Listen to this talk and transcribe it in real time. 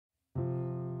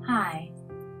Hi,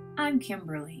 I'm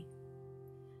Kimberly.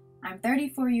 I'm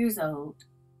 34 years old,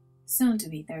 soon to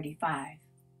be 35.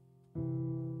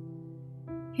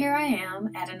 Here I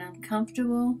am at an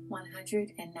uncomfortable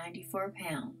 194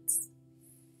 pounds,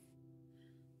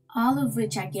 all of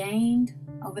which I gained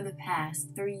over the past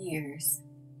 3 years.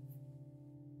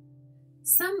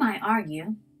 Some might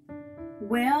argue,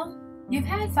 well, you've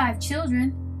had 5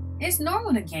 children, it's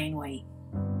normal to gain weight.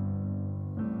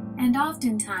 And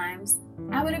oftentimes,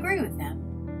 I would agree with them.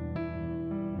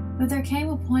 But there came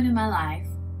a point in my life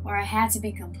where I had to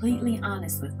be completely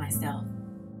honest with myself.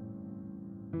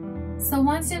 So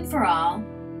once and for all,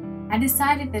 I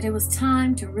decided that it was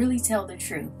time to really tell the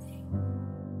truth.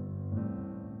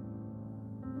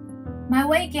 My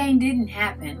weight gain didn't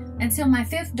happen until my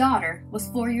 5th daughter was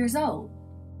 4 years old.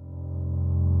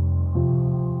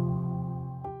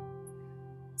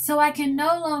 So I can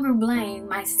no longer blame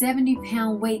my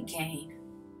 70-pound weight gain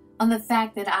on the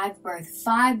fact that I've birthed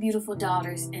 5 beautiful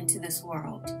daughters into this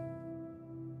world.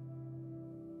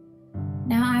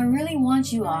 Now I really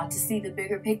want you all to see the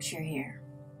bigger picture here.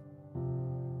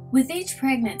 With each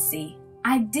pregnancy,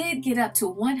 I did get up to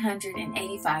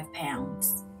 185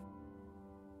 pounds.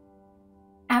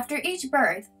 After each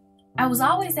birth, I was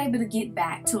always able to get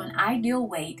back to an ideal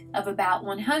weight of about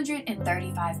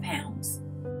 135 pounds.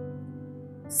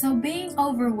 So being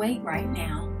overweight right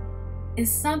now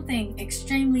is something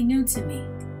extremely new to me.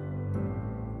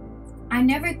 I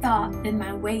never thought that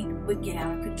my weight would get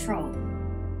out of control.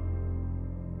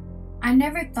 I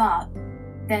never thought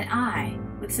that I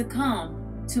would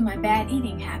succumb to my bad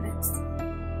eating habits.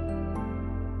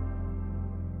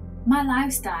 My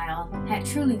lifestyle had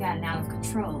truly gotten out of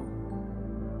control,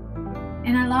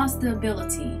 and I lost the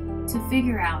ability to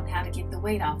figure out how to get the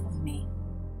weight off of me.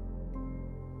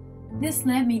 This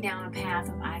led me down a path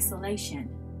of isolation.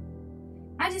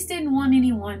 I just didn't want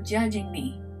anyone judging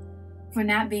me for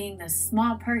not being the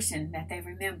small person that they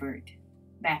remembered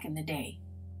back in the day.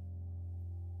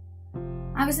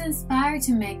 I was inspired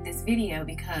to make this video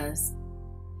because,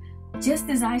 just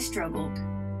as I struggled,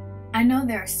 I know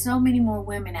there are so many more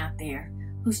women out there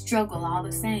who struggle all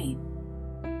the same.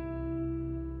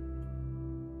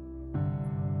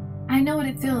 I know what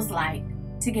it feels like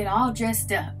to get all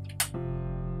dressed up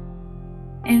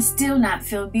and still not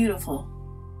feel beautiful.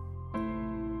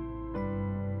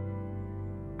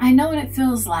 I know what it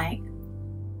feels like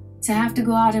to have to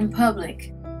go out in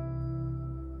public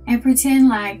and pretend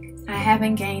like I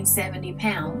haven't gained 70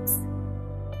 pounds.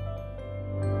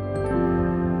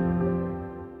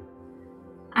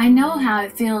 I know how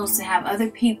it feels to have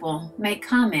other people make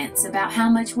comments about how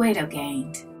much weight I've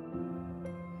gained.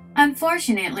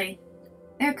 Unfortunately,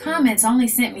 their comments only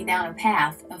sent me down a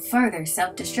path of further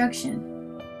self-destruction.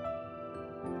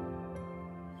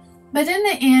 But in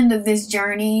the end of this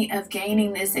journey of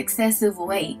gaining this excessive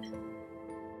weight,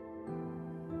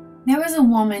 there was a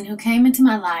woman who came into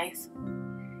my life,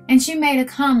 and she made a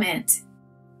comment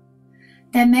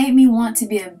that made me want to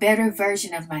be a better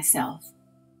version of myself.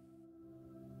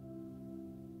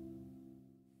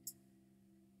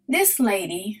 This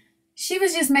lady, she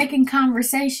was just making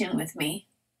conversation with me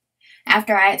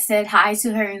after I had said hi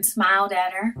to her and smiled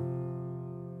at her.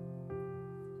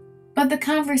 But the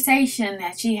conversation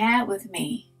that she had with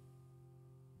me,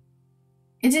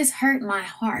 it just hurt my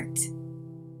heart.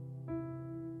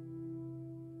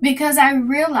 Because I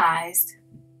realized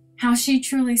how she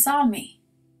truly saw me.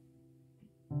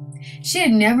 She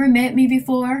had never met me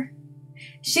before.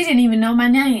 She didn't even know my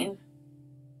name.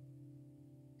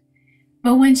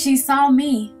 But when she saw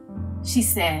me, she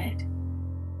said,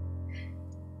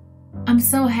 "I'm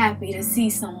so happy to see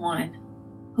someone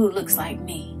who looks like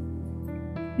me.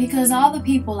 Because all the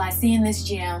people I see in this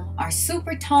gym are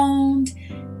super toned,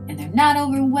 and they're not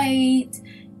overweight,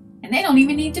 and they don't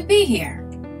even need to be here."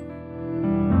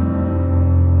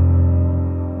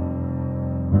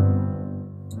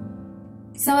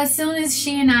 So as soon as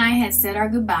she and I had said our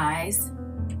goodbyes,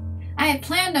 I had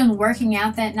planned on working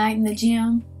out that night in the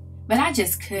gym, but I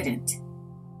just couldn't.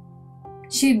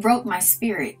 She had broke my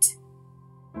spirit.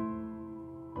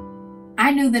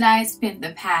 I knew that I had spent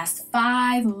the past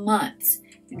 5 months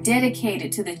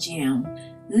dedicated to the gym,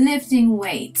 lifting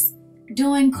weights,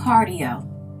 doing cardio.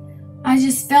 I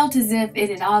just felt as if it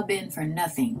had all been for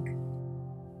nothing.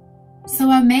 So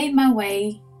I made my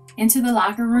way into the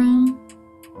locker room,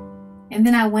 and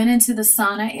then I went into the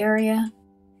sauna area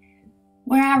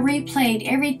where I replayed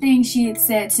everything she had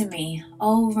said to me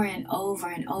over and over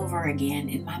and over again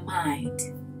in my mind.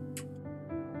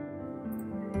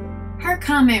 Her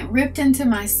comment ripped into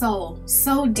my soul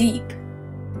so deep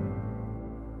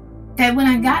that when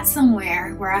I got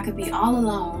somewhere where I could be all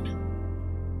alone,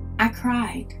 I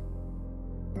cried.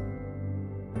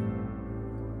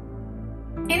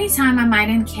 Anytime I might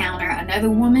encounter another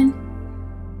woman,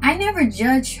 I never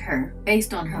judge her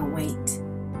based on her weight.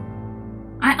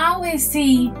 I always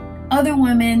see other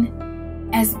women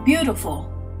as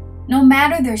beautiful, no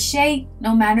matter their shape,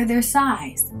 no matter their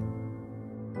size.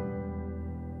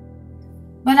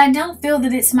 But I don't feel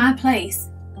that it's my place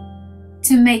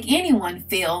to make anyone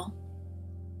feel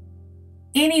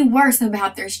any worse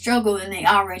about their struggle than they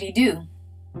already do.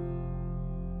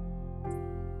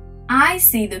 I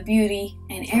see the beauty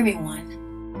in everyone.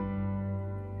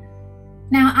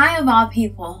 Now, I of all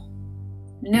people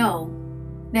know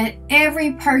that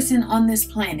every person on this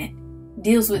planet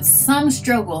deals with some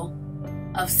struggle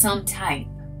of some type.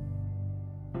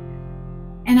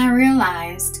 And I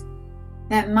realized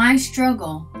that my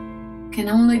struggle can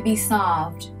only be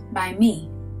solved by me.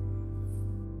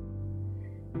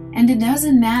 And it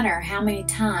doesn't matter how many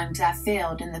times I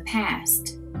failed in the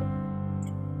past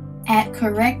at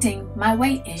correcting my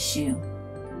weight issue.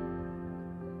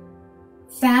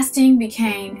 Fasting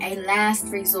became a last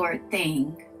resort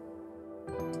thing.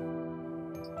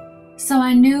 So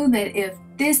I knew that if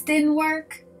this didn't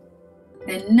work,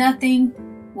 then nothing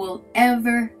will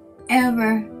ever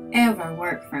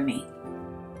work for me.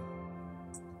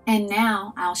 And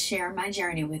now I'll share my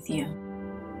journey with you.